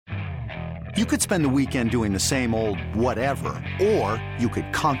You could spend the weekend doing the same old whatever, or you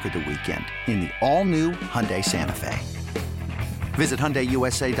could conquer the weekend in the all-new Hyundai Santa Fe. Visit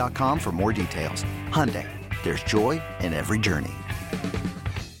HyundaiUSA.com for more details. Hyundai, there's joy in every journey.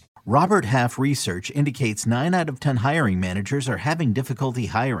 Robert Half research indicates 9 out of 10 hiring managers are having difficulty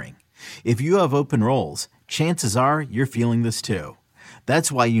hiring. If you have open roles, chances are you're feeling this too.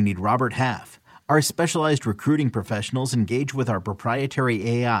 That's why you need Robert Half. Our specialized recruiting professionals engage with our proprietary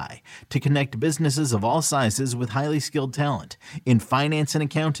AI to connect businesses of all sizes with highly skilled talent in finance and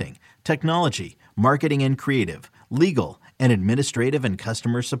accounting, technology, marketing and creative, legal, and administrative and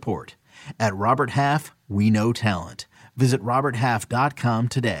customer support. At Robert Half, we know talent. Visit roberthalf.com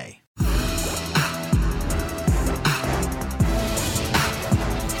today.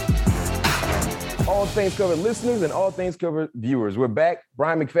 All Things Covered listeners and All Things Covered viewers. We're back.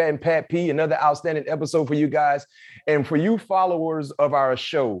 Brian McFadden, Pat P, another outstanding episode for you guys. And for you followers of our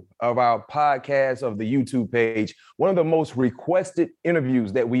show, of our podcast, of the YouTube page, one of the most requested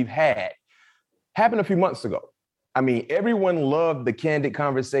interviews that we've had happened a few months ago. I mean, everyone loved the candid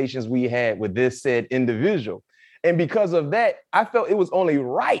conversations we had with this said individual. And because of that, I felt it was only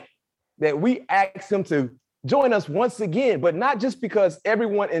right that we asked him to join us once again, but not just because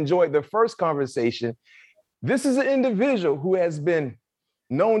everyone enjoyed the first conversation. This is an individual who has been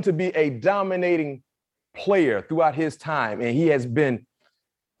known to be a dominating player throughout his time. And he has been,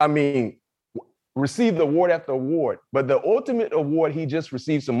 received award after award, but the ultimate award he just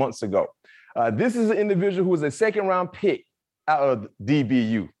received some months ago. This is an individual who was a second-round pick out of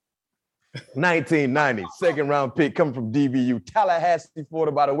DBU. 1990, second-round pick coming from DBU, Tallahassee,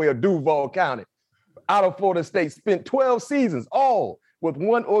 Florida, by the way of Duval County. Out of Florida State, spent 12 seasons, all with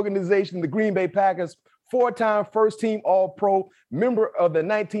one organization, the Green Bay Packers, 4-time first-team All-Pro, member of the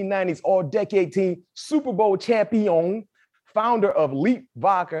 1990s All-Decade Team, Super Bowl champion, founder of Leap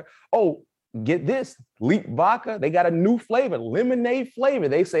Vodka. Oh, get this, Leap Vodka, they got a new flavor, lemonade flavor.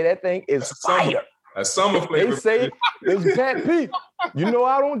 They say that thing is fire. A summer flavor. They say it's Pat P. You know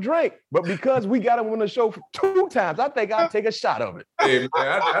I don't drink, but because we got him on the show 2 times, I think I'll take a shot of it. Hey,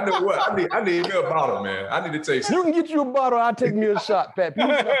 man, I know what. I need me a bottle, man. I need to taste it. You can get you a bottle, I'll take me a shot, Pat P. You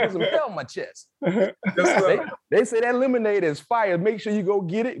can put some hell on my chest. They say that lemonade is fire. Make sure you go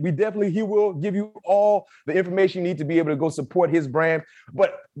get it. He will give you all the information you need to be able to go support his brand.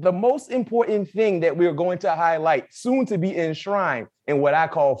 But the most important thing that we're going to highlight, soon to be enshrined in what I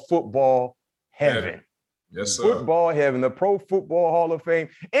call football heaven. Yes, sir. Football heaven, the Pro Football Hall of Fame.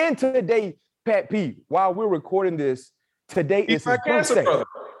 And today, Pat P, while we're recording this, today is his birthday. Brother.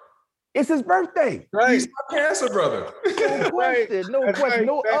 It's his birthday. Right. He's my cancer brother. No question,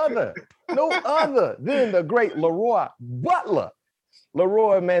 no other than the great Leroy Butler.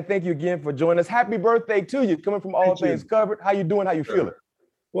 Leroy, man, thank you again for joining us. Happy birthday to you, coming from All Things Covered. How you doing? How you feeling?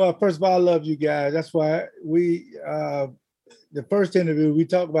 Well, first of all, I love you guys. That's why the first interview we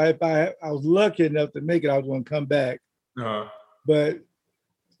talked about, if I was lucky enough to make it, I was going to come back. Uh-huh. But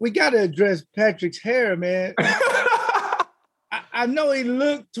we got to address Patrick's hair, man. I know he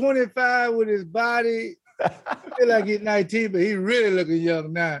looked 25 with his body. I feel like he's 19, but he really looking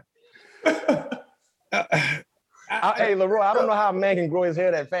young now. Hey, Leroy, I don't know how a man can grow his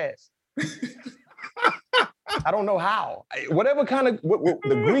hair that fast. I don't know how. Whatever kind of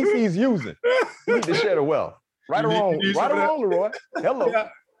the grease he's using, he need to share the wealth. Right or wrong, Leroy. Hello.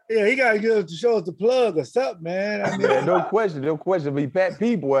 Yeah, he got to give us to show us the plug or something, man. I mean, yeah, no question. But Pat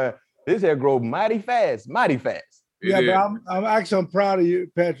P, boy, his hair grow mighty fast. Yeah, but I'm proud of you,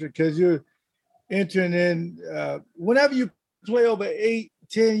 Patrick, because you're entering in. Whenever you play over 8-10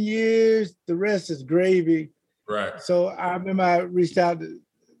 years, the rest is gravy. Right. So I remember I reached out to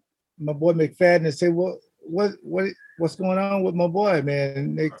my boy McFadden and said, "Well, what's going on with my boy, man?"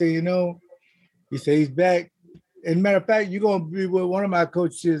 And next thing you know, he said he's back. And matter of fact, you're going to be with one of my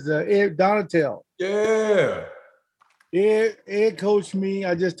coaches, Ed Donatel. Yeah. Ed coached me.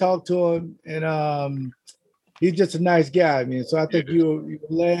 I just talked to him, and he's just a nice guy, man. So I think you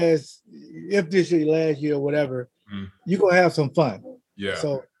last, if this is your last year or whatever, you're going to have some fun. Yeah.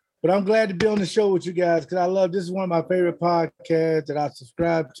 So, but I'm glad to be on the show with you guys because I love, this is one of my favorite podcasts that I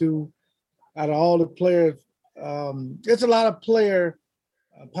subscribe to out of all the players. There's a lot of player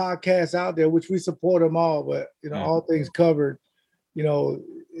podcasts out there, which we support them all, but All Things Covered,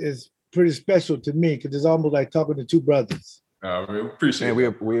 is pretty special to me because it's almost like talking to 2 brothers. We appreciate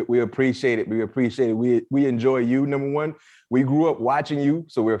it. We appreciate it. We appreciate it. We enjoy you. Number one, we grew up watching you,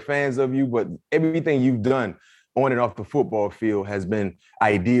 so we're fans of you, but everything you've done on and off the football field has been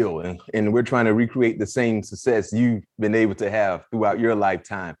ideal. And we're trying to recreate the same success you've been able to have throughout your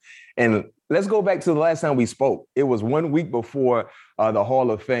lifetime. And let's go back to the last time we spoke. It was 1 week before the Hall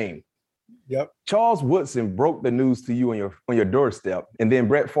of Fame. Yep. Charles Woodson broke the news to you on your doorstep, and then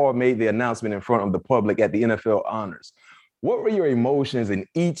Brett Favre made the announcement in front of the public at the NFL Honors. What were your emotions in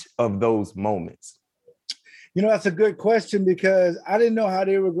each of those moments? That's a good question because I didn't know how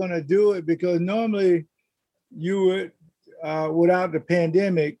they were going to do it, because normally you would, without the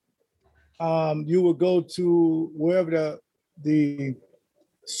pandemic, you would go to wherever the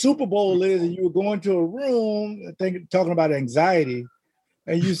Super Bowl is, and you would go into a room, talking about anxiety,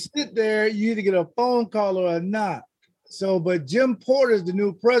 and you sit there, you either get a phone call or a knock. So, but Jim Porter's the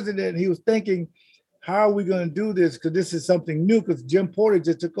new president. He was thinking, how are we going to do this? Because this is something new, because Jim Porter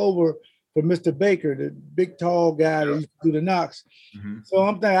just took over for Mr. Baker, the big, tall guy that used to do the knocks. Mm-hmm. So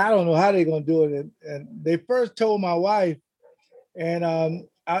I'm thinking, I don't know how they're going to do it. And they first told my wife, and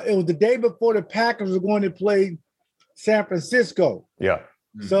it was the day before the Packers were going to play San Francisco. Yeah.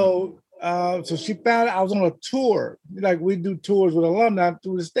 Mm-hmm. So she found out I was on a tour. Like we do tours with alumni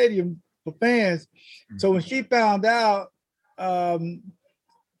through the stadium for fans. Mm-hmm. So when she found out, and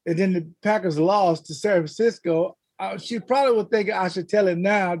then the Packers lost to San Francisco, she probably would think I should tell him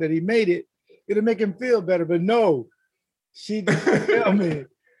now that he made it. It'll make him feel better. But no, she didn't tell me.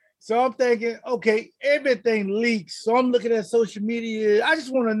 So I'm thinking, okay, everything leaks. So I'm looking at social media. I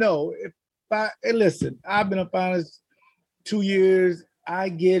just want to know listen, I've been up on this 2 years. I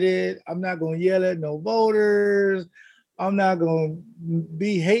get it. I'm not going to yell at no voters. I'm not going to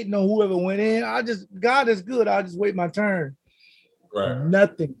be hating on whoever went in. God is good. I'll just wait my turn. Right.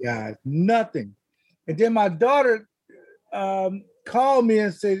 Nothing, guys, nothing. And then my daughter called me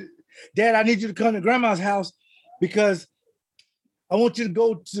and said, Dad, I need you to come to grandma's house because I want you to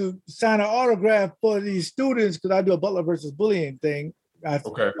go to sign an autograph for these students, because I do a Butler versus bullying thing at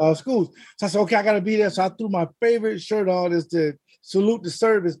schools. So I said, okay, I got to be there. So I threw my favorite shirt on, is the Salute the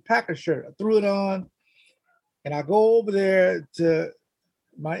Service Packer shirt. I threw it on, and I go over there to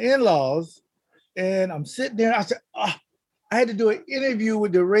my in-laws, and I'm sitting there. I said, I had to do an interview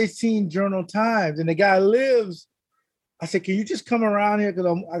with the Racine Journal-Times, and the guy lives. I said, can you just come around here,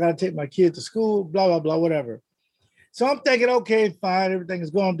 because I got to take my kid to school, blah, blah, blah, whatever. So I'm thinking, okay, fine, everything is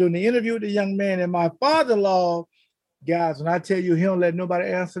going. I'm doing the interview with the young man, and my father-in-law, guys, when I tell you he don't let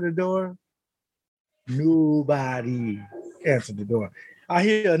nobody answer the door, nobody answered the door. I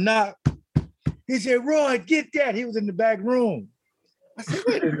hear a knock. He said, Roy, get that. He was in the back room. I said,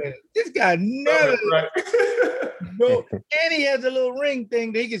 wait a minute. This guy never. No, and he has a little ring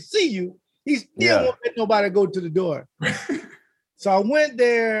thing that he can see you. He still won't let nobody go to the door. So I went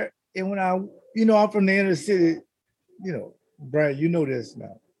there, and when I'm from the inner city, Brian, you know this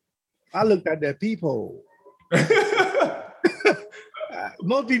now. I looked at that peephole.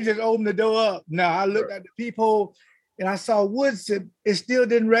 Most people just open the door up. Now I looked at the peephole, and I saw Woodson. It still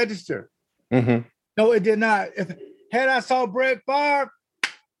didn't register. Mm-hmm. No, it did not. Had I saw Brett Favre,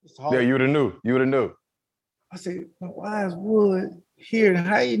 you would have knew. You would have knew. I said, why is Wood here? And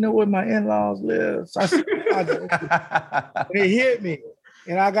how you know where my in-laws live? So I said, and it hit me,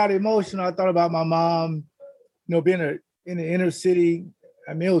 and I got emotional. I thought about my mom, being in the inner city.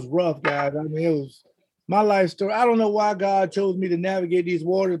 I mean, it was rough, guys. I mean, it was my life story. I don't know why God chose me to navigate these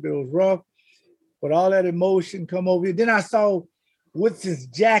waters, but it was rough. But all that emotion come over here. Then I saw Woodson's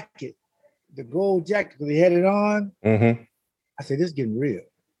jacket, the gold jacket, because he had it on. Mm-hmm. I said, this is getting real.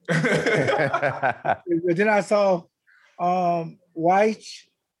 Then I saw White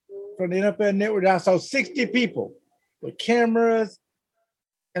from the NFL Network. I saw 60 people with cameras.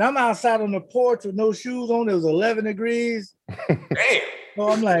 And I'm outside on the porch with no shoes on. It was 11 degrees. Damn. So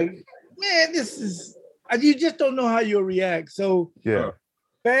I'm like, man, you just don't know how you'll react. So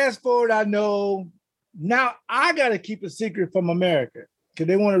fast forward, I know now I got to keep a secret from America because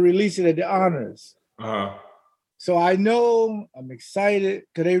they want to release it at the honors. Uh-huh. So I know I'm excited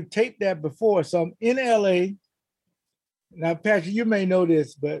because they taped that before. So I'm in LA. Now, Patrick, you may know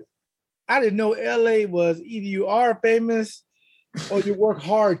this, but I didn't know LA was either you are famous or you work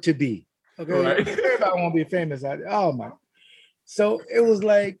hard to be. Okay. Right. Everybody want to be famous out there. Oh my. So it was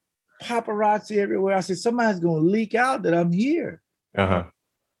like paparazzi everywhere. I said, somebody's going to leak out that I'm here. Uh-huh.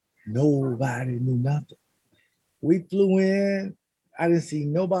 Nobody knew nothing. We flew in. I didn't see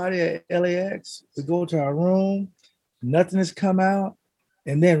nobody at LAX. We go to our room. Nothing has come out.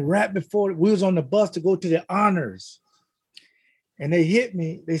 And then right before we was on the bus to go to the honors. And they hit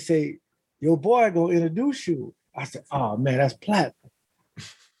me. They say, your boy going to introduce you. I said, oh, man, that's platinum.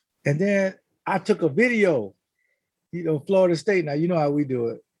 And then I took a video, Florida State. Now, you know how we do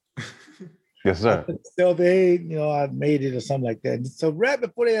it. Yes, sir. Self-aid, I made it or something like that. So right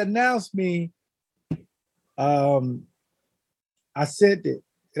before they announced me, I sent it.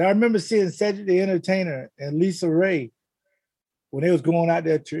 And I remember seeing Cedric the Entertainer and Lisa Ray. when they was going out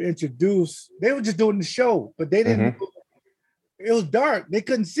there to introduce, they were just doing the show, but they didn't. It was dark. They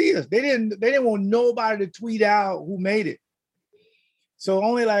couldn't see us. They didn't want nobody to tweet out who made it. So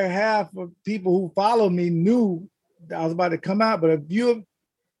only like half of people who follow me knew that I was about to come out. But if you're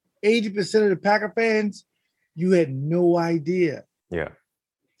 80% of the Packer fans, you had no idea. Yeah.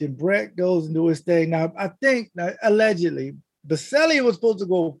 Then Brett goes and do his thing. Now, I think, allegedly, Baselli was supposed to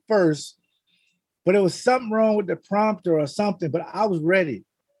go first, but it was something wrong with the prompter or something, but I was ready.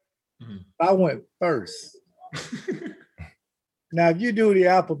 I went first. Now, if you do the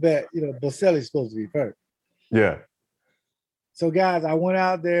alphabet, Baselli's supposed to be first. Yeah. So, guys, I went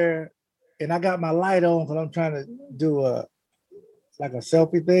out there and I got my light on because I'm trying to do a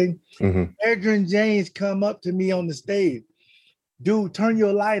selfie thing. Adrian James come up to me on the stage. Dude, turn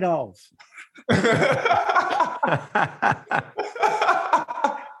your light off.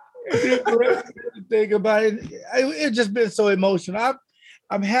 Think about it. It's just been so emotional.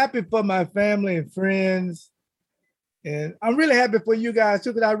 I'm happy for my family and friends. And I'm really happy for you guys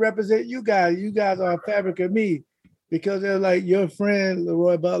too, because I represent you guys. You guys are a fabric of me, because they're like your friend,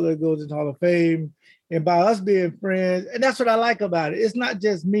 Leroy Butler, goes into Hall of Fame. And by us being friends, and that's what I like about it. It's not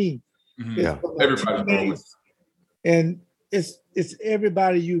just me. Yeah. Everybody. And it's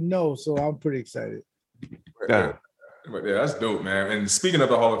everybody you know. So I'm pretty excited. Yeah, that's dope, man. And speaking of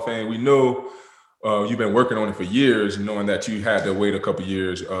the Hall of Fame, we know you've been working on it for years, knowing that you had to wait a couple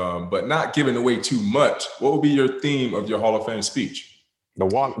years, but not giving away too much. What would be your theme of your Hall of Fame speech? The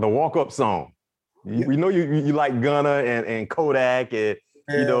walk-up song. We know you like Gunna and Kodak and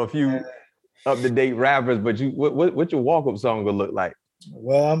a few up-to-date rappers, but what your walk-up song gonna look like?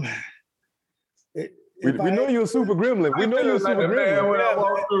 Well, we know you're a super gremlin. We know you're a super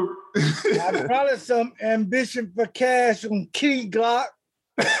gremlin. I'd probably some Ambition for Cash on Key Glock.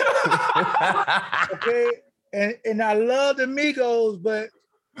 Okay, and I love the Migos, but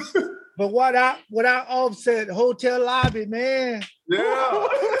without Offset, Hotel Lobby, man. Yeah.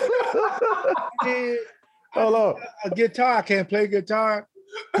 Hold on. A guitar, I can't play guitar.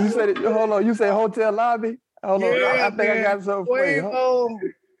 You said it. Hold on. You say Hotel Lobby. Hold on. I think I got something for you. Quavo.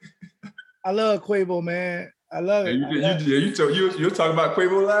 I love Quavo, man. I love it. You were talking about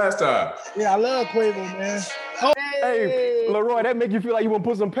Quavo last time. Yeah, I love Quavo, man. Hey, Leroy, that make you feel like you want to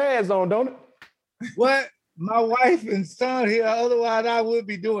put some pads on, don't it? What? My wife and son here, otherwise I would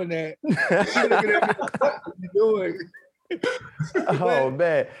be doing that. What are you doing? Oh,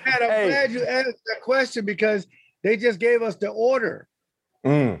 man. I'm glad you asked that question, because they just gave us the order.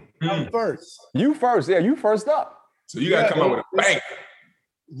 I'm first. You first. Yeah, you first up. So you got to come up with a bang.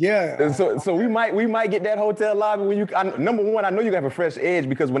 Yeah. So we might get that Hotel Lobby when you. Number one, I know you have a fresh edge,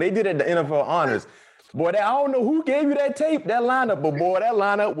 because when they did it at the NFL Honors, boy, I don't know who gave you that tape, that lineup, but boy, that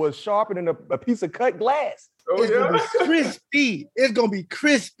lineup was sharper than a piece of cut glass. Oh, it's gonna be crispy. It's gonna be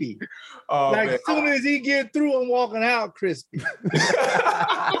crispy. Oh, as soon as he get through, I'm walking out crispy.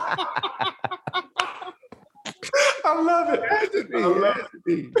 I love it.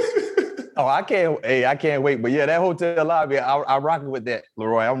 Oh, I can't wait. But yeah, that Hotel Lobby, I'm rocking with that,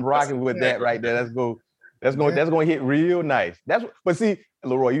 Leroy. I'm rocking with that right there. That's going to hit real nice. But see,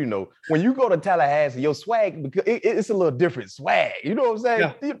 Leroy, when you go to Tallahassee, your swag, it's a little different swag. You know what I'm saying?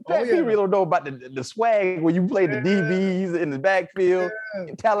 Yeah. People really don't know about the swag when you play the DBs in the backfield,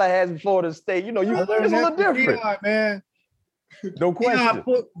 in Tallahassee, Florida State. It's a little different. Deion, man. No question.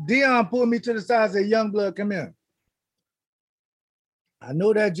 Deion pulled me to the side and said, "Young blood, come here. I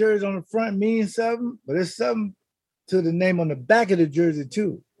know that jersey on the front means something, but it's something to the name on the back of the jersey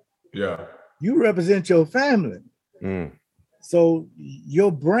too. Yeah. You represent your family. So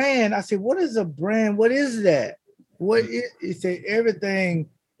your brand," I said, "What is a brand? What is that?" He said, "Everything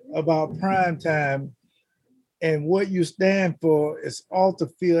about prime time and what you stand for is off the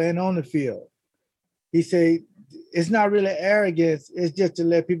field and on the field." He said, "It's not really arrogance. It's just to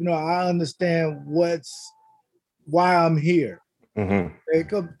let people know I understand why I'm here."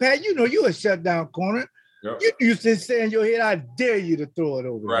 Because Pat, you're a shutdown corner. Yep. You used to say in your head, "I dare you to throw it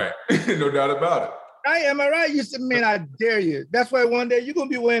over." Right. No doubt about it. Right? Am I right? You said, "Man, I dare you." That's why one day you're going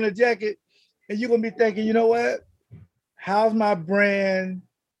to be wearing a jacket and you're going to be thinking, you know what? How's my brand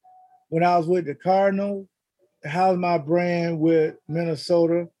when I was with the Cardinals? How's my brand with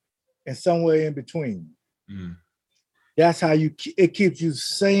Minnesota? And somewhere in between. That's how it keeps you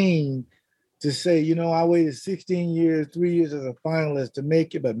sane to say, I waited 16 years, 3 years as a finalist to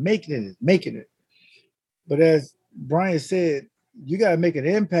make it, but making it. But as Brian said, you got to make an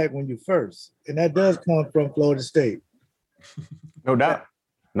impact when you're first. And that does come from Florida State. No doubt.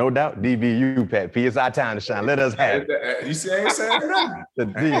 No doubt. DBU, Pat P. It's our time to shine. Let us have it. You see, I ain't saying nothing. The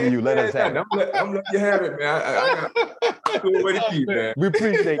DBU, let us have it. I'm letting you have it, man. Cool way to keep, man. We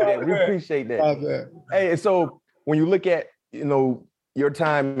appreciate that. We appreciate that. Hey, and so when you look at, your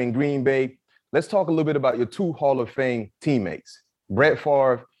time in Green Bay, let's talk a little bit about your two Hall of Fame teammates, Brett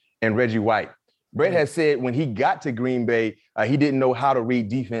Favre and Reggie White. Brett has said when he got to Green Bay, he didn't know how to read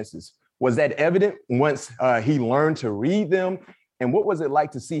defenses. Was that evident once he learned to read them? And what was it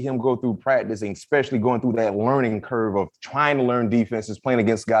like to see him go through practicing, especially going through that learning curve of trying to learn defenses, playing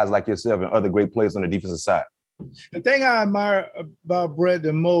against guys like yourself and other great players on the defensive side? The thing I admire about Brett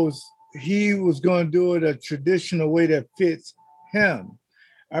the most, he was going to do it a traditional way that fits him.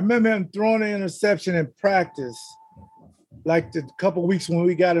 I remember him throwing an interception in practice, like the couple of weeks when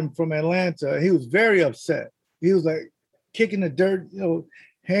we got him from Atlanta. He was very upset. He was like kicking the dirt,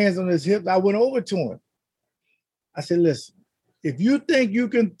 hands on his hips. I went over to him. I said, listen, if you think you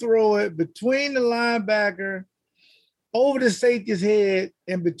can throw it between the linebacker, over the safety's head,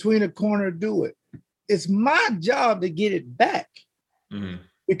 and between the corner, do it. It's my job to get it back. Mm-hmm.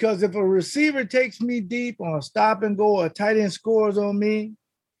 Because if a receiver takes me deep on a stop and go, or a tight end scores on me,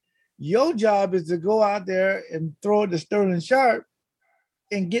 your job is to go out there and throw it to Sterling Sharpe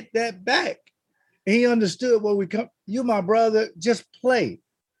and get that back. And he understood where we come. You, my brother, just play.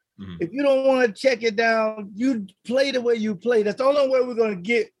 Mm-hmm. If you don't want to check it down, you play the way you play. That's the only way we're going to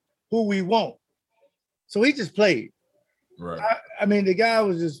get who we want. So he just played. Right. I mean, the guy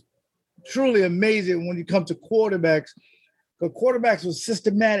was just truly amazing when it comes to quarterbacks. Because quarterbacks was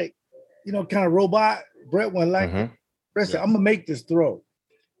systematic, kind of robot. Brett went like, Brett said, I'm going to make this throw.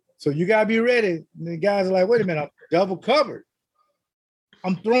 So you got to be ready. And the guys are like, wait a minute, I'm double covered.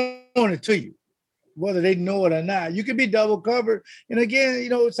 I'm throwing it to you, whether they know it or not. You can be double covered. And again,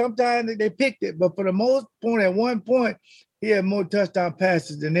 sometimes they picked it. But for the most part, at one point, he had more touchdown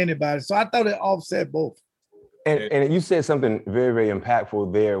passes than anybody. So I thought it offset both. And you said something very, very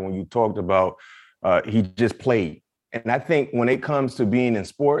impactful there when you talked about he just played. And I think when it comes to being in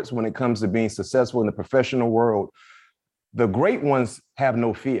sports, when it comes to being successful in the professional world, the great ones have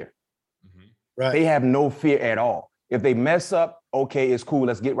no fear. Mm-hmm. Right. They have no fear at all. If they mess up, okay, it's cool.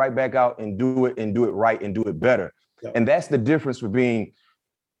 Let's get right back out and do it right and do it better. Yep. And that's the difference for being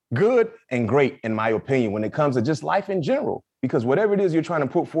good and great, in my opinion, when it comes to just life in general. Because whatever it is you're trying to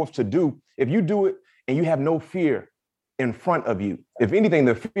put forth to do, if you do it and you have no fear in front of you, if anything,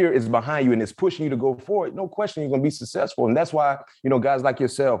 the fear is behind you and it's pushing you to go forward, no question you're going to be successful. And that's why, guys like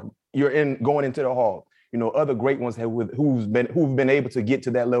yourself, you're going into the Hall. Other great ones who've been able to get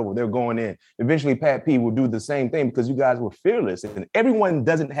to that level, they're going in. Eventually, Pat P will do the same thing because you guys were fearless. And everyone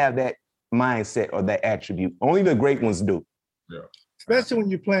doesn't have that mindset or that attribute. Only the great ones do. Yeah. Especially when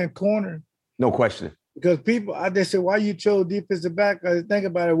you're playing corner. No question. Because they say, why you chose defensive back? I think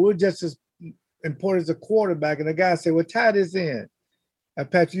about it, we're just as important as a quarterback. And the guy said, well, tie this in.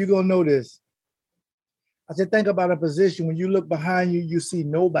 And Patrick, you're going to know this. I said, think about a position when you look behind you, you see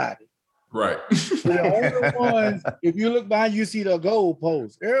nobody. Right. The only ones, if you look behind, you see the goal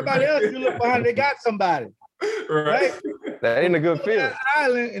post. Everybody else, you look behind, they got somebody. Right? That ain't a good feeling.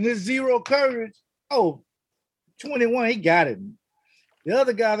 Island and it's zero coverage. 21, he got it. The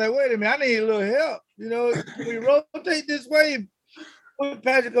other guy's like, wait a minute, I need a little help. Can we rotate this way, put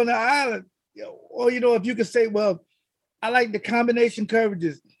Patrick on the island. Or, if you could say, well, I like the combination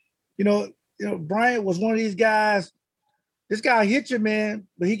coverages. Bryant was one of these guys. This guy hit you, man,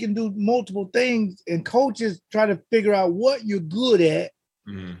 but he can do multiple things. And coaches try to figure out what you're good at.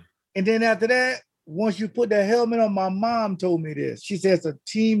 Mm-hmm. And then after that, once you put that helmet on, my mom told me this. She said it's a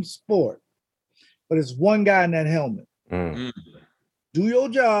team sport, but it's one guy in that helmet. Mm-hmm. Do your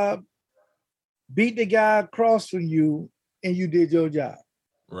job, beat the guy across from you, and you did your job.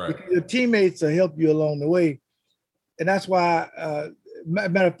 Right. Because your teammates will help you along the way. And that's why,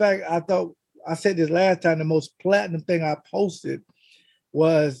 matter of fact, I said this last time, the most platinum thing I posted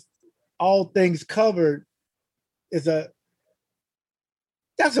was All Things Covered is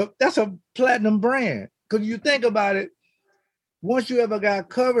that's a platinum brand. Because you think about it, once you ever got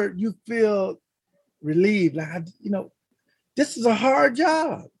covered, you feel relieved. Like, this is a hard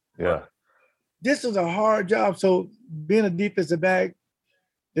job. Yeah. This is a hard job. So being a defensive back,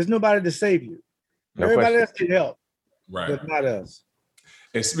 there's nobody to save you. No Everybody question. else can help. Right. But not us.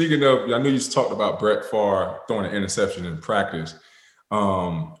 And speaking of, I know you talked about Brett Favre throwing an interception in practice.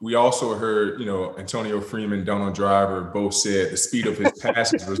 We also heard, Antonio Freeman, Donald Driver both said the speed of his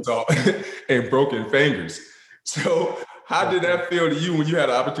passes result in broken fingers. So how did that feel to you when you had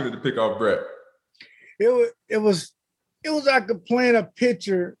the opportunity to pick off Brett? It was like playing a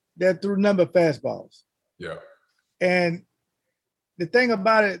pitcher that threw number fastballs. Yeah. And the thing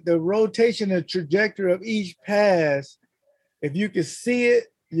about it, the rotation and trajectory of each pass, if you can see it,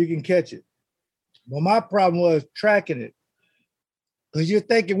 you can catch it. Well, my problem was tracking it. Because you're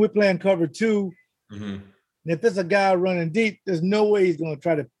thinking we're playing cover 2. Mm-hmm. And if there's a guy running deep, there's no way he's going to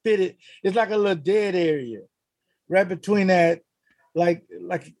try to fit it. It's like a little dead area right between that, like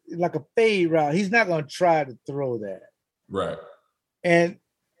a fade route. He's not going to try to throw that. Right. And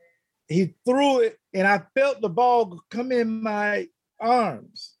he threw it, and I felt the ball come in my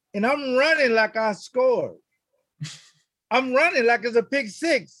arms. And I'm running like I scored. I'm running like it's a pick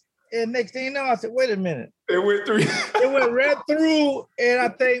 6. And next thing you know, I said, wait a minute. It went through. It went right through, and I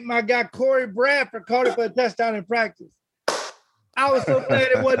think my guy Corey Bradford caught it for a touchdown in practice. I was so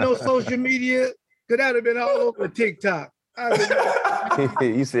glad it wasn't no social media, because that would have been all over TikTok.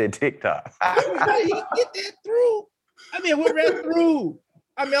 You said TikTok. How did he get that through? I mean, it went right through.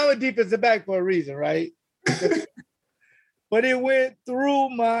 I mean, I'm a defensive back for a reason, right? But it went through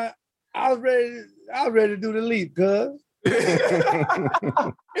my. I was ready to do the leap, cuz.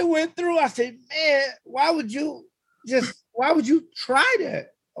 It went through. I said, man, why would you try that?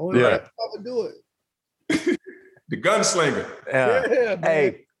 I would do it. The gunslinger. Yeah,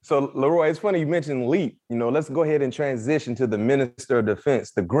 hey, so Leroy, it's funny you mentioned leap. You know, let's go ahead and transition to the Minister of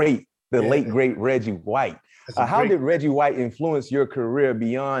Defense, the late great Reggie White. How did Reggie White influence your career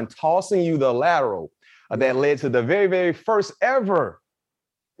beyond tossing you the lateral that led to the very, very first ever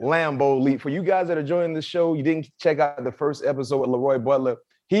Lambeau leap? For you guys that are joining the show, you didn't check out the first episode with Leroy Butler.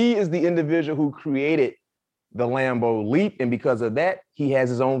 He is the individual who created the Lambeau leap, and because of that, he has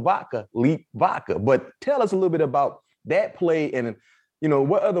his own vodka, Leap Vodka. But tell us a little bit about that play, and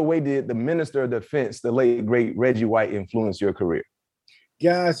what other way did the Minister of Defense, the late great Reggie White, influence your career?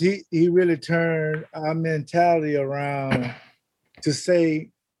 Guys, he really turned our mentality around to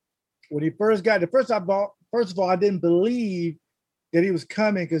say when he first got first of all, I didn't believe that he was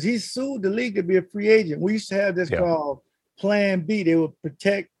coming because he sued the league to be a free agent. We used to have this called Plan B. They would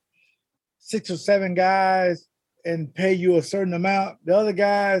protect 6 or 7 guys and pay you a certain amount. The other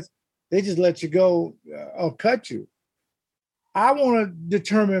guys, they just let you go or cut you. I want to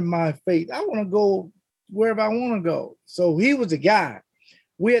determine my fate. I want to go wherever I want to go. So he was the guy.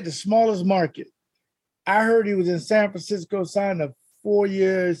 We had the smallest market. I heard he was in San Francisco, signed a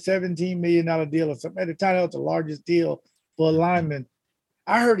 4-year, $17 million deal or something. At the time, that was the largest deal for a lineman.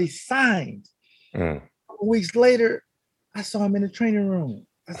 I heard he signed. A couple weeks later, I saw him in the training room.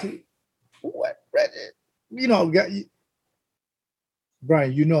 I said, what, Reggie?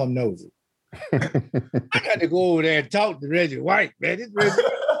 Brian, I'm nosy. I got to go over there and talk to Reggie White, man.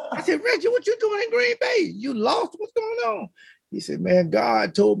 I said, Reggie, what you doing in Green Bay? You lost? What's going on? He said, man,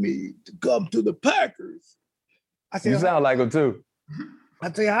 God told me to come to the Packers. I said, you sound like him too. I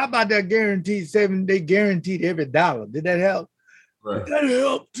tell you, how about that guaranteed 7? They guaranteed every dollar. Did that help? Right. That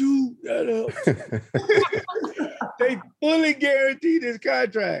helped too. They fully guaranteed his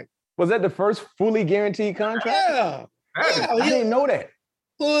contract. Was that the first fully guaranteed contract? Yeah. I didn't know that.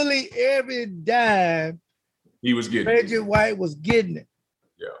 Fully every dime he was getting. Reggie White was getting it.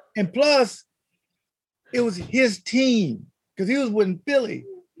 Yeah. And plus, it was his team because he was with Philly.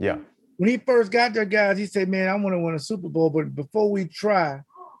 Yeah. When he first got there, guys, he said, man, I want to win a Super Bowl, but before we try,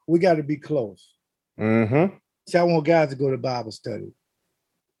 we got to be close. Mm-hmm. So I want guys to go to Bible study.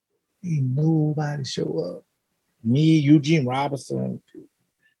 Ain't nobody show up. Me, Eugene Robinson.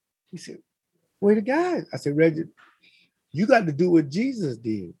 He said, where the guys? I said, Reggie, you got to do what Jesus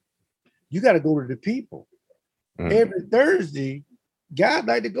did. You got to go to the people. Every Thursday, guys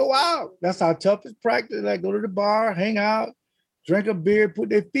like to go out. That's our toughest practice. Like go to the bar, hang out, drink a beer, put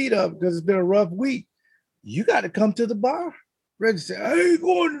their feet up because it's been a rough week. You got to come to the bar. Reggie said, I ain't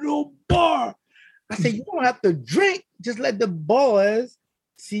going to no bar. I said, you don't have to drink. Just let the boys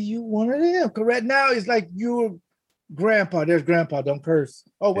see you one of them. Because right now, it's like you're grandpa. There's grandpa. Don't curse.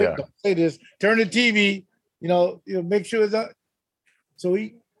 Oh, wait, don't say this. Turn the TV. Make sure it's up. So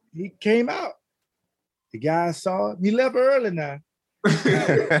he came out. The guy saw him. He left early now. He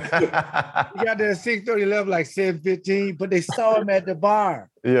got there at 6:30, left like 7:15, but they saw him at the bar.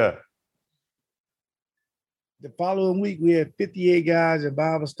 Yeah. The following week, we had 58 guys in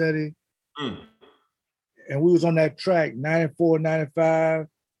Bible study. And we was on that track, 94, 95.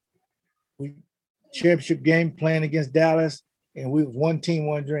 We championship game playing against Dallas, and we was one team,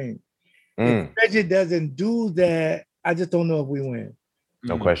 one dream. If Reggie doesn't do that, I just don't know if we win.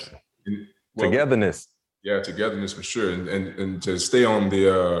 No question. Togetherness. Yeah, togetherness for sure. And to stay on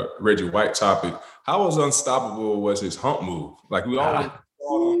the Reggie White topic, how unstoppable was his hump move? Like we all.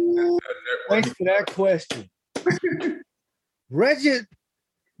 Thanks for that question. Reggie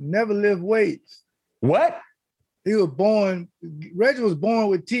never lift weights. What? Reggie was born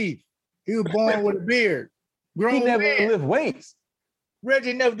with teeth. He was born with a beard. He never lift weights.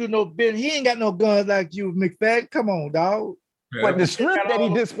 Reggie never do no business. He ain't got no guns like you, McFadden. Come on, dog. But the strength that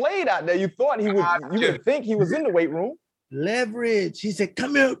he displayed out there, you would think he was in the weight room. Leverage. He said,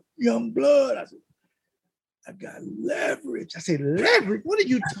 "Come here, young blood." I said, "I got leverage." I said, "Leverage? What are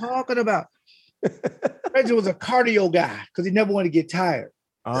you talking about?" Reggie was a cardio guy because he never wanted to get tired.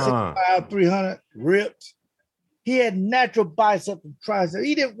 6'5", 300, ripped. He had natural biceps and triceps.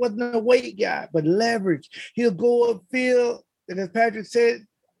 He wasn't a weight guy, but leverage. He'll go upfield, and as Patrick said,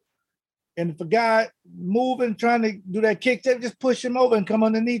 and if a guy moving, trying to do that kick step, just push him over and come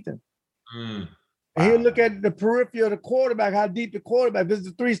underneath him. And he'll look at the periphery of the quarterback, how deep the quarterback. This is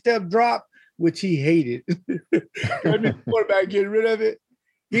a 3-step drop, which he hated. The quarterback getting rid of it.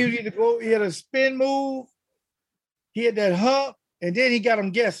 He would either go, he had a spin move, he had that hump, and then he got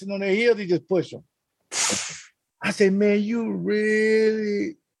them guessing on their heels, he just pushed them. I said, man, you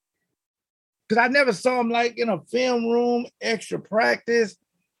really, because I never saw him like in a film room, extra practice.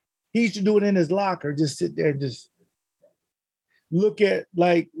 He used to do it in his locker, just sit there and just look at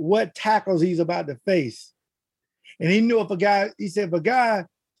like what tackles he's about to face. And he knew if a guy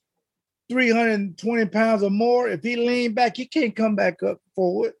 320 pounds or more, if he leaned back, he can't come back up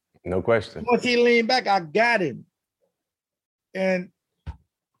forward. No question. Once he leaned back, I got him. And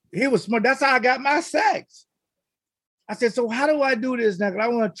he was smart. That's how I got my sacks. I said, so how do I do this now? Because I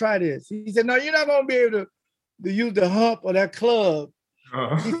want to try this. He said, no, you're not going to be able to use the hump or that club.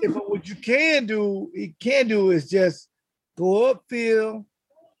 He said, but what he can do is just go upfield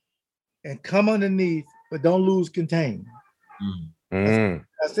and come underneath, but don't lose contain. I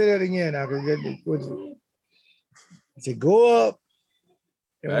say that again now. I said, go up,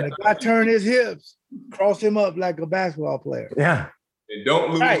 and when the guy turn his hips, cross him up like a basketball player. Yeah. And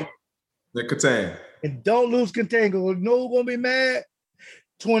don't lose the contain. And don't lose contain, because you know who's going to be mad?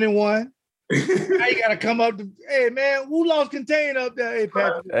 21. Now you got to come up to, hey, man, who lost contain up there? Hey,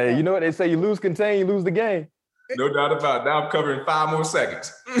 Patrick. Hey, you know what they say? You lose contain, you lose the game. No doubt about it. Now I'm covering 5 more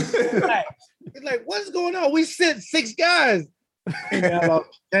seconds. It's like, what's going on? We sent 6 guys.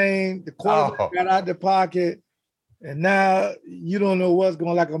 The quarterback got out the pocket, and now you don't know what's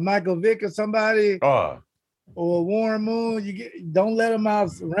going on, like a Michael Vick or somebody. Or Warren Moon, don't let him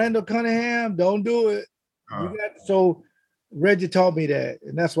out. Randall Cunningham, don't do it. So Reggie taught me that,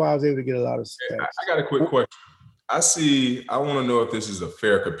 and that's why I was able to get a lot of stats. I got a quick question. I want to know if this is a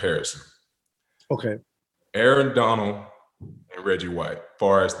fair comparison. Okay. Aaron Donald and Reggie White, as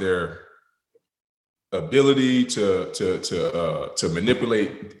far as their ability to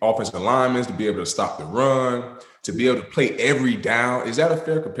manipulate offensive linemen, to be able to stop the run, to be able to play every down. Is that a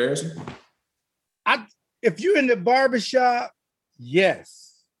fair comparison? If you're in the barbershop,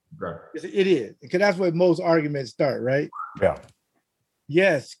 yes. Right. It is. Because that's where most arguments start, right? Yeah.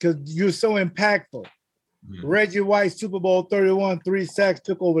 Yes, because you're so impactful. Reggie White, Super Bowl 31, 3 sacks,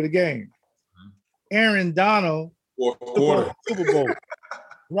 took over the game. Aaron Donald, Super Bowl,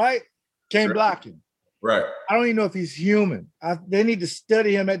 right? Came blocking. Right. I don't even know if he's human. They need to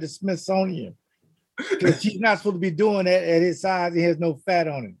study him at the Smithsonian, because he's not supposed to be doing that at his size. He has no fat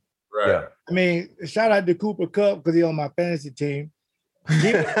on him. Right. Yeah. I mean, shout out to Cooper Kupp because he's on my fantasy team.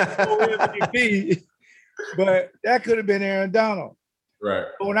 He was MVP, but that could have been Aaron Donald. Right.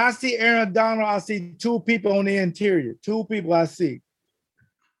 But when I see Aaron Donald, I see 2 people on the interior. 2 people I see.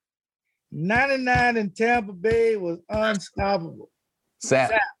 99 in Tampa Bay was unstoppable.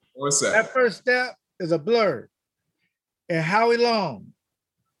 Sap. What's that? That first step is a blur. And Howie Long.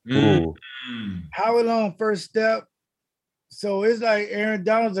 Howie Long first step. So it's like Aaron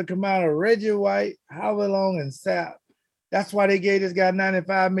Donald's a come out of Reggie White, Howie Long, and Sapp. That's why they gave this guy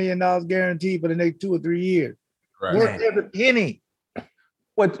 $95 million guaranteed for the next 2 or 3 years. Right. Worth every penny.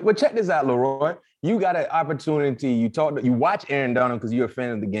 Well, check this out, Leroy. You got an opportunity. You watch Aaron Donald because you're a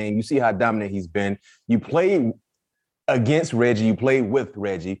fan of the game. You see how dominant he's been. You played against Reggie. You played with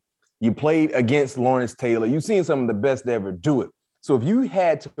Reggie. You played against Lawrence Taylor. You've seen some of the best to ever do it. So if you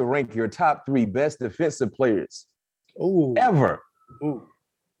had to rank your top 3 best defensive players ever,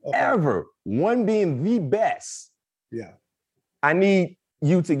 ever, one being the best, I need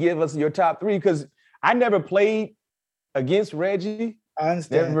you to give us your top 3, because I never played against Reggie. I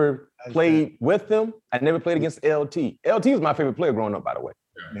understand. Never played with him. I never played against LT. LT was my favorite player growing up, by the way.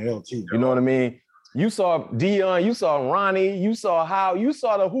 LT. You know what I mean? You saw Dion, you saw Ronnie, you saw Howe, you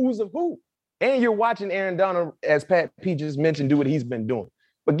saw the who's of who. And you're watching Aaron Donald, as Pat P just mentioned, do what he's been doing.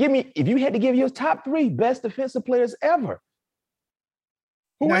 But if you had to give your top 3 best defensive players ever,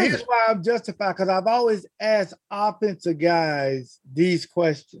 now here's why I'm justified, because I've always asked offensive guys these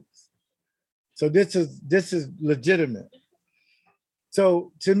questions. So this is legitimate.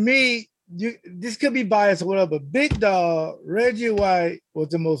 So to me, this could be biased or whatever. Big Dog, Reggie White was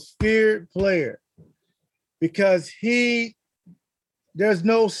the most feared player because he There's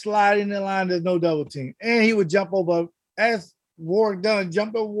no sliding the line. There's no double team. And he would jump over, as Warrick Dunn,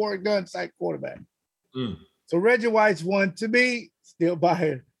 jump over Warrick Dunn, sack quarterback. So Reggie White's one. To me, still by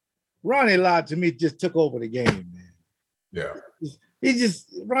it. Ronnie Lott, to me, just took over the game, man. Yeah.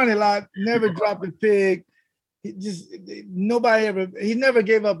 Ronnie Lott never dropped a pig. He never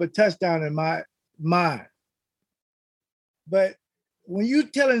gave up a touchdown in my mind. But when you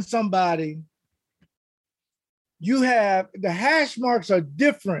telling somebody, you have the hash marks are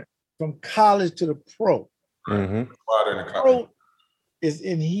different from college to the pro. Mm-hmm. Pro is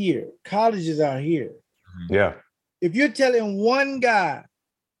in here. Colleges are here. Yeah. If you're telling one guy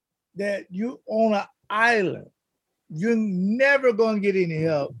that you on an island, you're never going to get any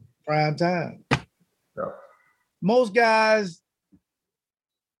help prime time. Yeah. Most guys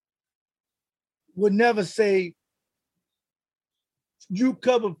would never say, you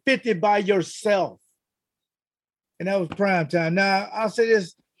cover 50 by yourself. And that was prime time. Now, I'll say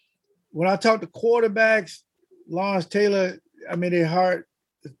this. When I talk to quarterbacks, Lawrence Taylor, I mean, their heart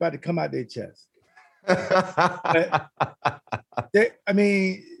is about to come out their chest.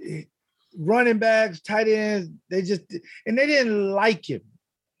 Running backs, tight ends, they didn't like him.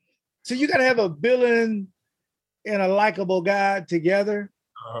 So you got to have a villain and a likable guy together.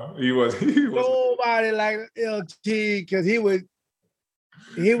 He was. Nobody like LT because he would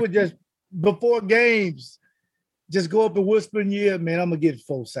just, before games, just go up and whisper in your ear, man, I'm going to get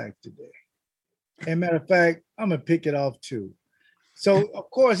 4 sacks today. And matter of fact, I'm going to pick it off too. So, of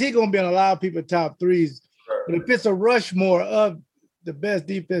course, he's going to be on a lot of people's top threes. But if it's a Rushmore of the best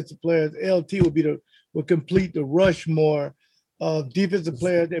defensive players, LT would complete the Rushmore of defensive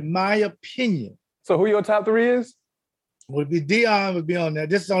players, in my opinion. So who your top 3 is? Would be Deion would be on there.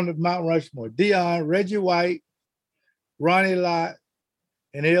 This is on the Mount Rushmore. Deion, Reggie White, Ronnie Lott,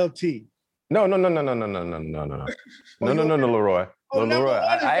 and LT. No, Leroy. Leroy,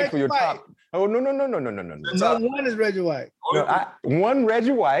 I asked for your top. Oh, no. Number 1 is Reggie White. No, 1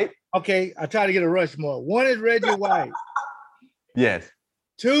 Reggie White. Okay, I try to get a Rushmore. 1 is Reggie White. Yes.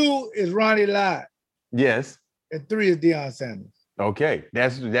 2 is Ronnie Lott. Yes. And 3 is Deion Sanders. Okay,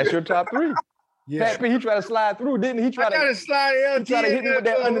 that's your top 3. Yeah. Pat P, he tried to slide through, didn't he? I tried to slide LT. He tried to hit me with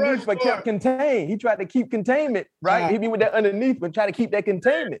that underneath, but kept contained. He tried to keep containment, right? Hit me with that underneath, but try to keep that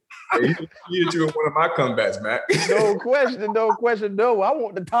containment. He hit you with one of my comebacks, Mac. No question. No, I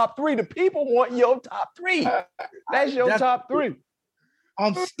want the top 3. The people want your top 3. That's your top 3.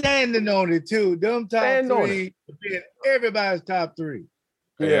 I'm standing on it too. Them top 3 being everybody's top 3.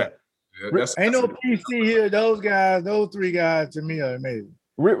 Yeah. Ain't no PC here. Those 3 guys to me are amazing.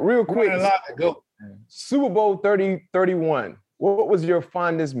 Real quick, go. Super Bowl 31. What was your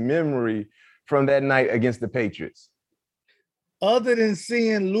fondest memory from that night against the Patriots? Other than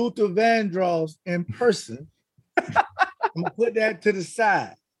seeing Luther Vandross in person, I'm going to put that to the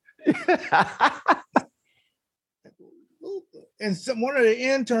side. And one of the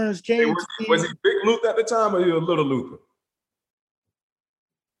interns came to me. Was he big Luther at the time, or he was little Luther?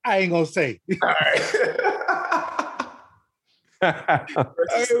 I ain't going to say. All right.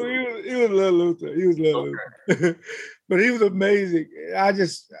 He was little Luther. Luther. But he was amazing. I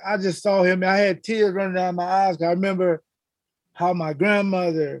just saw him. I had tears running down my eyes. I remember how my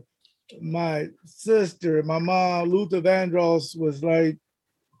grandmother, my sister, my mom, Luther Vandross was like.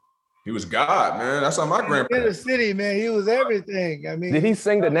 He was God, man. That's how my grandpa. In the city, man. He was everything. I mean, did he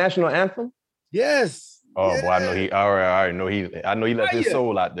sing the national anthem? Yes. Oh yes. boy, I know he. All right, I know he left his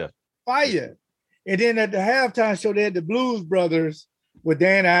soul out there. Fire. And then at the halftime show, they had the Blues Brothers with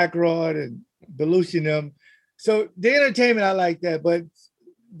Dan Aykroyd and Belushi and them. So the entertainment, I like that. But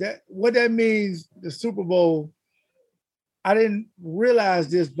what that means, the Super Bowl, I didn't realize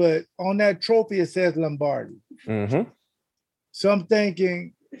this, but on that trophy, it says Lombardi. Mm-hmm. So I'm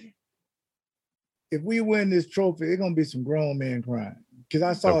thinking, if we win this trophy, it's going to be some grown men crying. Because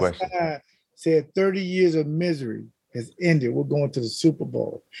I saw a sign said 30 years of misery has ended. We're going to the Super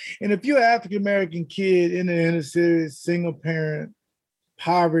Bowl. And if you're an African-American kid in the inner city, single parent,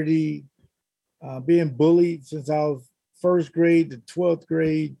 poverty, being bullied since I was 1st grade to 12th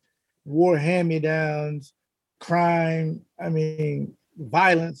grade, wore hand-me-downs, crime,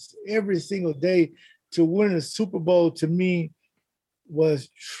 violence every single day, to win a Super Bowl to me was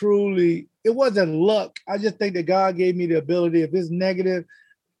truly, it wasn't luck. I just think that God gave me the ability. If it's negative,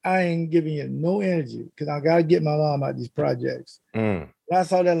 I ain't giving you no energy because I got to get my mom out of these projects. When I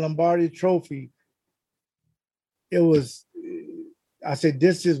saw that Lombardi trophy, I said,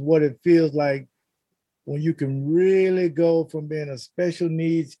 this is what it feels like when you can really go from being a special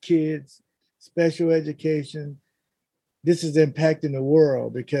needs kids, special education, this is impacting the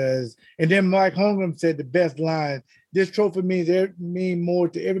world because, and then Mike Holmgren said the best line, this trophy means more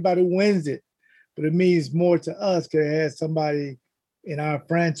to everybody who wins it, but it means more to us because it has somebody in our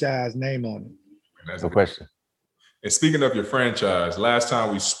franchise name on it. That's a question. And speaking of your franchise, last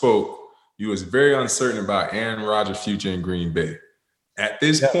time we spoke, you was very uncertain about Aaron Rodgers' future in Green Bay. At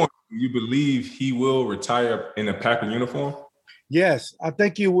this point, do you believe he will retire in a Packer uniform? Yes, I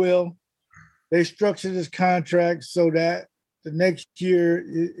think he will. They structured his contract so that the next year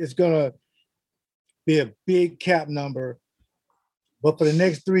it's going to be a big cap number. But for the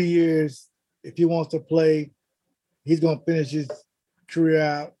next 3 years, if he wants to play, he's going to finish his career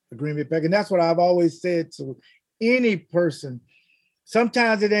out for Green Bay Packers. And that's what I've always said to any person.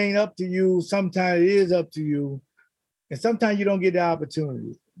 Sometimes it ain't up to you. Sometimes it is up to you. And sometimes you don't get the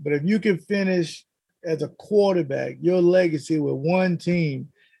opportunity. But if you can finish as a quarterback, your legacy with one team,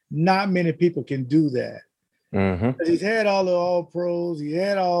 not many people can do that. Mm-hmm. He's had all the All-Pros. He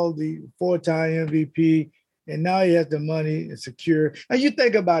had all the 4-time MVP. And now he has the money and secure. Now you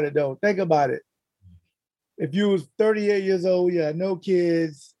think about it, though. Think about it. If you was 38 years old, you had no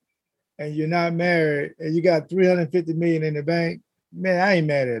kids, and you're not married, and you got $350 million in the bank, man, I ain't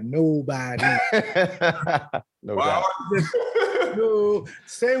mad at nobody. No doubt. No,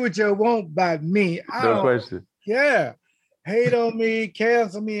 say what you want about me. I No don't question. care. Hate on me,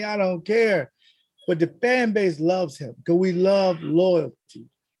 cancel me, I don't care. But the fan base loves him because we love loyalty.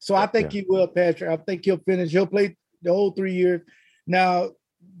 So I think he will, Patrick. I think he'll finish. He'll play the whole 3 years. Now,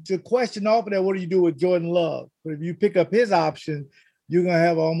 the question off of that, what do you do with Jordan Love? But if you pick up his option, you're going to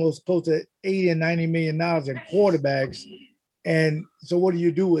have almost close to $80 and $90 million in quarterbacks. And so what do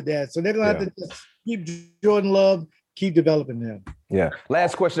you do with that? So they're going to have to just keep Jordan Love, keep developing him. Yeah.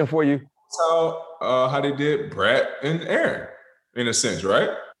 Last question for you. So how they did Brett and Aaron, in a sense, right?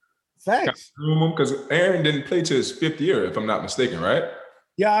 Facts. Because Aaron didn't play to his 5th year, if I'm not mistaken, right?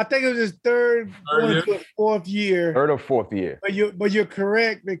 Yeah, I think it was his third year. to his 4th year. 3rd or 4th year. But you're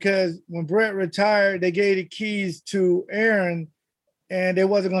correct because when Brett retired, they gave the keys to Aaron, and they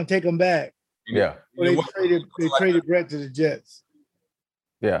wasn't going to take him back. Yeah. So they traded Brett to the Jets.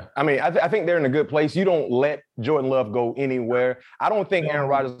 Yeah. I mean, I think they're in a good place. You don't let Jordan Love go anywhere. I don't think Aaron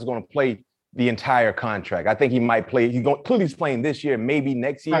Rodgers is going to play the entire contract. I think he might play. Clearly he's playing this year, maybe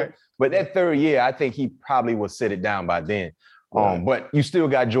next year. Right. But that 3rd year, I think he probably will sit it down by then. Right. But you still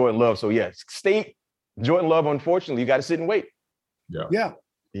got Jordan Love. So, yes, Jordan Love, unfortunately, you got to sit and wait. Yeah.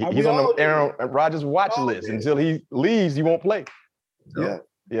 He's on the Aaron Rodgers watch list. Until he leaves, he won't play.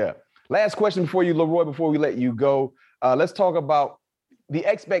 Yeah. Last question for you, Leroy, before we let you go. Let's talk about the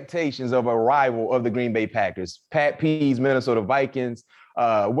expectations of a rival of the Green Bay Packers, Pat P's Minnesota Vikings.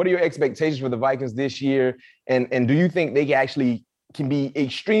 What are your expectations for the Vikings this year? And do you think they actually can be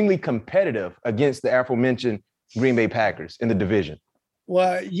extremely competitive against the aforementioned Green Bay Packers in the division?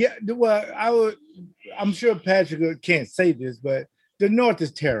 Well, yeah. Well, I'm sure Patrick can't say this, but the North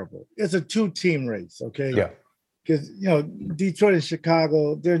is terrible. It's a 2-team race, okay? Yeah. Because, Detroit and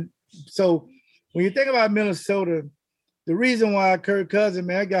Chicago, so when you think about Minnesota, the reason why Kirk Cousins,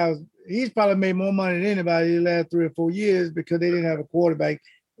 man, that guy he's probably made more money than anybody in the last 3 or 4 years because they didn't have a quarterback.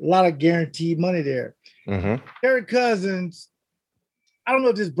 A lot of guaranteed money there. Mm-hmm. Kirk Cousins, I don't know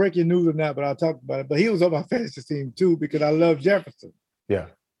if this is breaking news or not, but I'll talk about it. But he was on my fantasy team too because I love Jefferson. Yeah.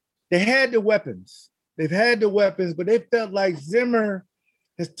 They had the weapons. They've had the weapons, but they felt like Zimmer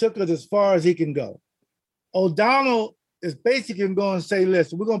has took us as far as he can go. O'Donnell is basically going to say,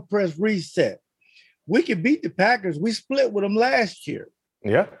 listen, we're going to press reset. We can beat the Packers. We split with them last year.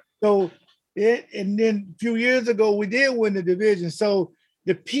 Yeah. So, and then a few years ago, we did win the division. So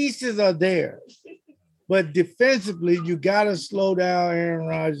the pieces are there. But defensively, you got to slow down Aaron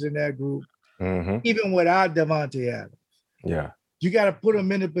Rodgers in that group, even without Devontae Adams. Yeah. You got to put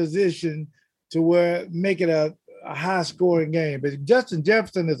them in a position to where make it a high-scoring game. But Justin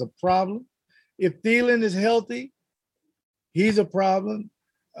Jefferson is a problem. If Thielen is healthy, he's a problem.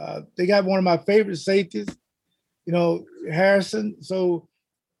 They got one of my favorite safeties, Harrison. So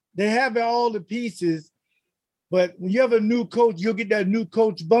they have all the pieces. But when you have a new coach, you'll get that new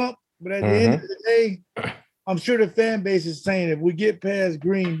coach bump. But at the end of the day, I'm sure the fan base is saying if we get past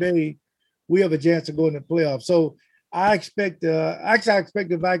Green Bay, we have a chance to go in the playoffs. So I expect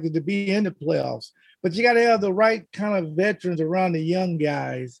the Vikings to be in the playoffs. But you got to have the right kind of veterans around the young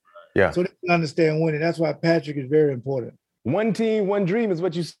guys so they can understand winning. That's why Patrick is very important. One team, one dream is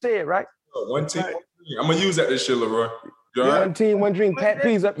what you said, right? One team, one dream. I'm going to use that this year, Leroy. One team, one dream. Pat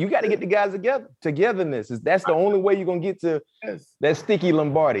P's up. You got to get the guys together. Togetherness. That's the only way you're going to get to that sticky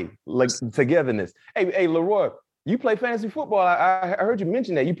Lombardi, like togetherness. Hey, Leroy, You play fantasy football. I heard you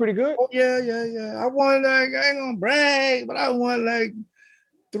mention that. You pretty good? Oh, yeah. I won, I ain't gonna brag, but I won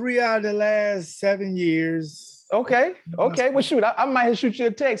 3 out of the last 7 years. Okay. Well, shoot, I might shoot you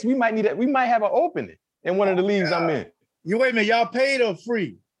a text. We might have an opening in one of the leagues I'm in. You wait a minute, y'all paid or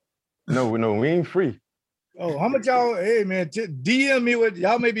free? No, we ain't free. Oh, how much y'all? Hey man, DM me with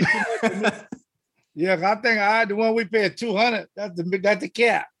y'all. May be too much for me. Yeah, I think the one we paid $200. That's the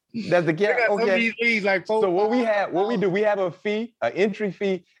cap. That's the cap. Okay. Some of these leagues so what we do, we have a fee, an entry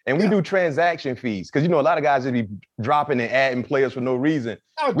fee, and we do transaction fees because a lot of guys just be dropping and adding players for no reason.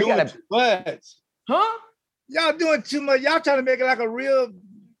 Y'all doing too much. Huh? Y'all doing too much. Y'all trying to make it like a real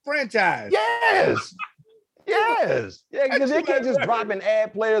franchise. Yes. Yeah, because they can't just drop and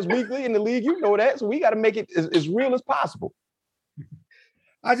add players weekly in the league. You know that. So we got to make it as real as possible.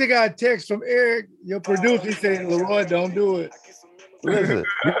 I just got a text from Eric, your producer, saying, Leroy, don't do it. Listen,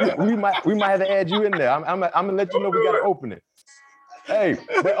 we might have to add you in there. I'm gonna let you know we got to open it. Hey,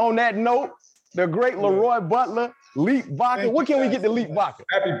 but on that note, the great Leroy Butler, Leap Vodka. What can we get to Leap Vodka?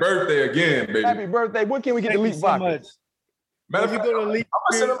 Happy birthday again, baby. Happy birthday. What can we get to Leap Vodka? Matter of fact, I'm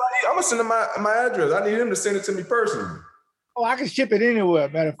gonna send him my address. I need him to send it to me personally. Oh, I can ship it anywhere.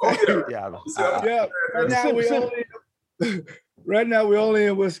 Matter of fact. Yeah. Right now we're only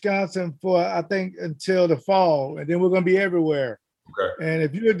in Wisconsin for I think until the fall, and then we're gonna be everywhere. Okay. And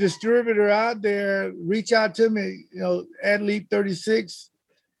if you're a distributor out there, reach out to me. At Leap 36,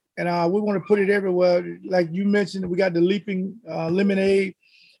 and we want to put it everywhere. Like you mentioned, we got the Leaping Lemonade.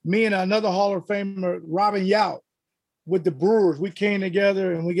 Me and another Hall of Famer, Robin Yount, with the Brewers, we came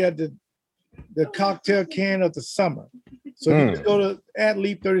together and we got the cocktail can of the summer. So you just go to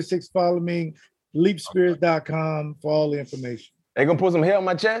 @Leap36, follow me, leapspirits.com for all the information. They gonna put some hair on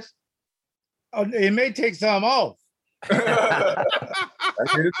my chest? Oh, it may take some off. I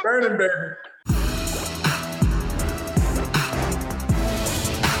mean, it's burning, baby.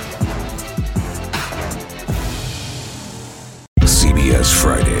 CBS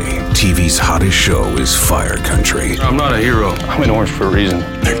Friday. TV's hottest show is Fire Country. I'm not a hero. I'm in orange for a reason.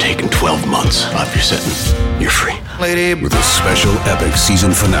 They're taking 12 months off your sentence. You're free. Lady. With a special epic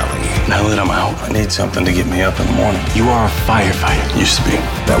season finale. Now that I'm out, I need something to get me up in the morning. You are a firefighter. Used to be.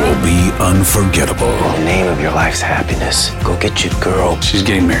 That will be unforgettable. In the name of your life's happiness, go get your girl. She's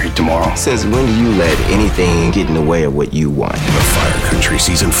getting married tomorrow. Says, when do you let anything get in the way of what you want? The Fire Country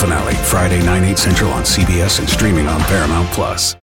season finale. Friday, 9/8 Central on CBS and streaming on Paramount+.